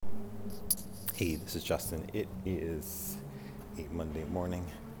Hey, this is Justin. It is a Monday morning.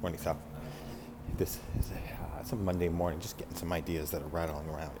 So it's a Monday morning, just getting some ideas that are rattling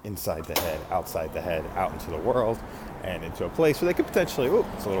around inside the head, outside the head, out into the world, and into a place where they could potentially,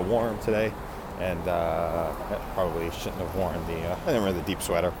 it's a little warm today, and probably shouldn't have worn I didn't wear the deep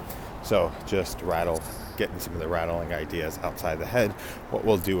sweater. So just getting some of the rattling ideas outside the head. What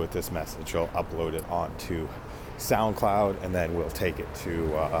we'll do with this message, we'll upload it onto SoundCloud, and then we'll take it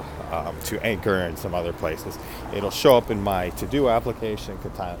to Anchor and some other places. It'll show up in my to-do application,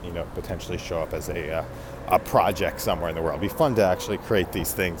 could potentially show up as a project somewhere in the world. It'd be fun to actually create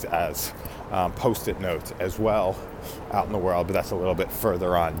these things as post-it notes as well out in the world, but that's a little bit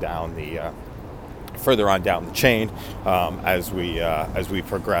further on down the chain as we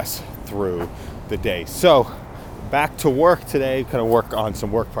progress through the day. So back to work today, kind of work on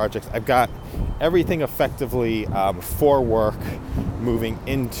some work projects. I've got everything effectively for work moving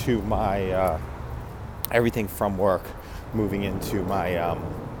into my everything from work moving into my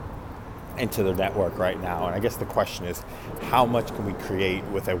into the network right now. And I guess the question is, how much can we create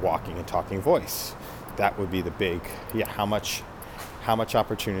with a walking and talking voice? That would be the big, how much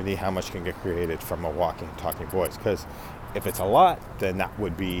opportunity, how much can get created from a walking and talking voice? Because if it's a lot, then that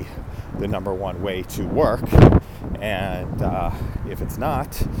would be the number one way to work. And if it's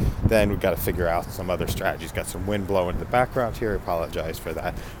not, then we've got to figure out some other strategies. Got some wind blowing in the background here. I apologize for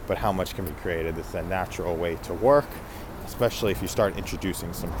that. But how much can be created? It's a natural way to work, especially if you start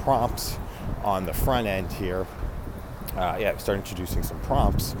introducing some prompts on the front end here. Start introducing some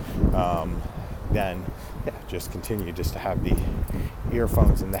prompts. Then just continue just to have the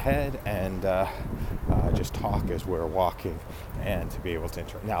earphones in the head and just talk as we're walking, and to be able to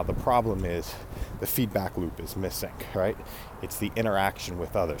Now the problem is the feedback loop is missing, right? It's the interaction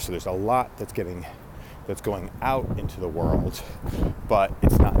with others. So there's a lot that's going out into the world, but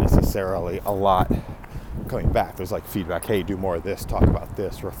it's not necessarily a lot coming back. There's like feedback, hey, do more of this, talk about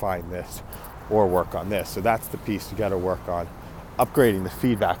this, refine this, or work on this. So that's the piece you got to work on, upgrading the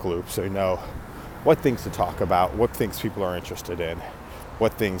feedback loop so you know what things to talk about, what things people are interested in,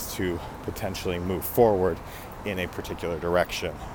 what things to potentially move forward in a particular direction.